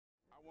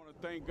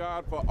to thank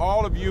God for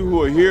all of you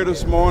who are here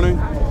this morning.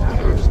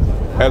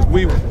 As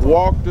we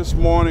walk this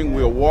morning,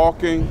 we're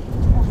walking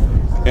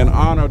in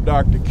honor of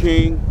Dr.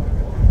 King,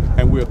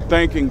 and we're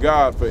thanking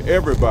God for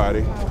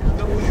everybody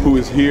who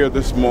is here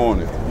this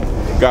morning.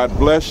 God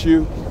bless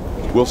you.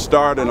 We'll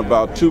start in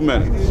about 2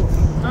 minutes.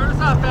 Start us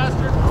off,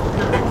 Pastor.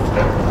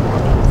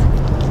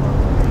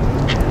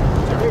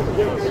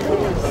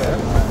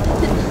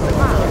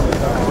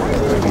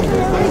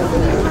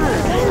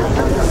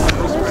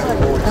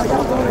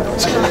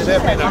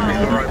 That may not be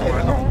the right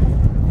one.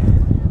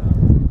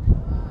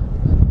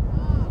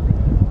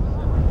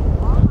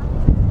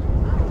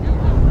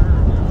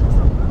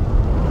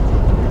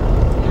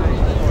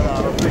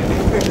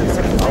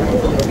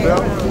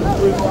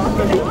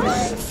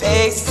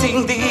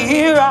 Facing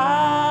the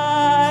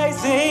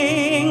rising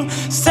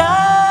sun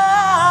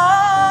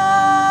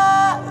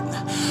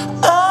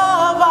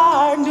of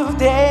our new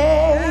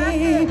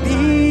day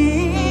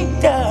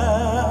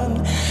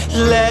begun.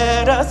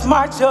 Let us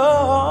march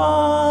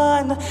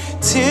on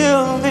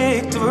till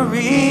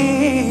victory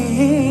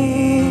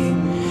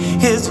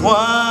is won.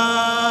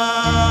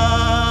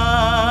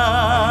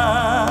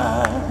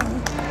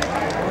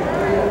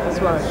 That's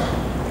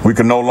right. We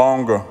can no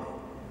longer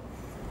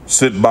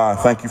sit by,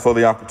 thank you for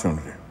the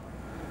opportunity,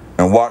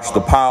 and watch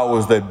the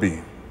powers that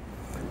be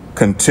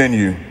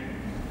continue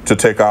to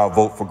take our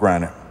vote for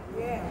granted.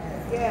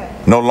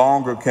 No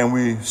longer can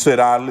we sit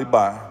idly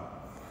by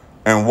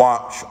and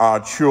watch our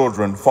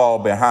children fall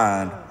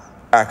behind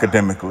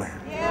academically.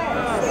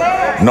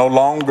 No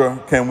longer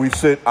can we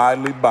sit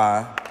idly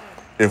by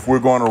if we're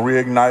going to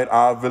reignite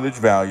our village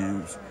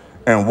values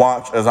and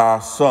watch as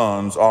our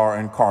sons are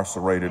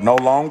incarcerated. No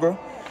longer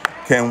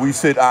can we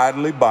sit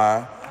idly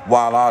by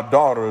while our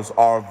daughters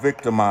are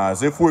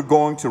victimized. If we're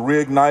going to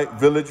reignite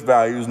village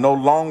values, no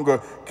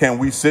longer can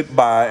we sit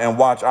by and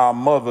watch our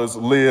mothers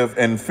live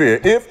in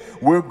fear.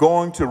 If we're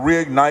going to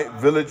reignite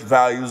village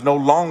values, no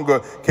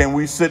longer can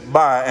we sit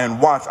by and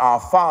watch our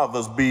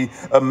fathers be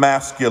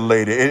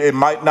emasculated. It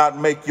might not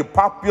make you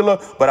popular,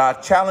 but I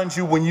challenge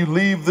you when you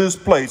leave this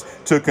place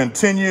to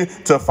continue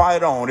to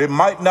fight on. It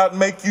might not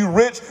make you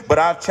rich, but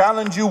I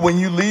challenge you when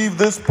you leave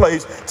this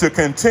place to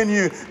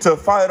continue to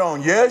fight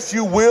on. Yes,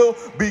 you will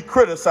be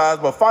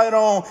criticized, but fight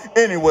on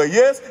anyway.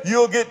 Yes,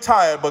 you'll get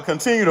tired, but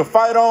continue to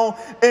fight on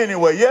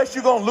anyway. Yes,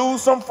 you're going to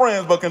lose some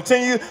friends, but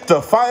continue to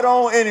fight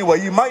on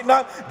anyway. You might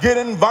not get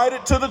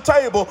invited to the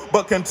table,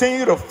 but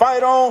continue to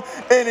fight on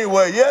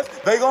anyway. Yes,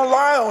 they're going to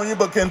lie on you,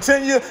 but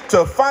continue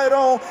to fight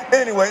on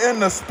anyway. In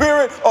the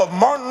spirit of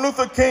Martin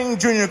Luther King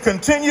Jr.,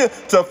 continue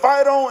to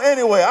fight on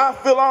anyway. I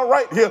feel all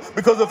right here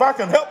because if I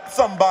can help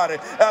somebody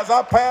as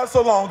I pass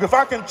along, if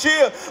I can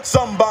cheer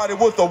somebody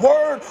with a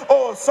word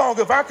or a song,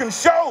 if I can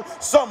show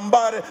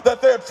somebody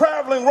that they're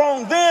traveling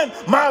wrong, then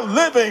my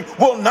living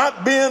will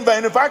not be in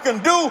vain. If I can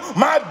do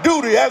my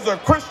duty as a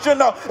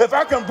Christian, if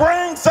I can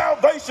bring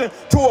salvation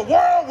to a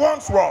world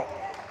once wrong,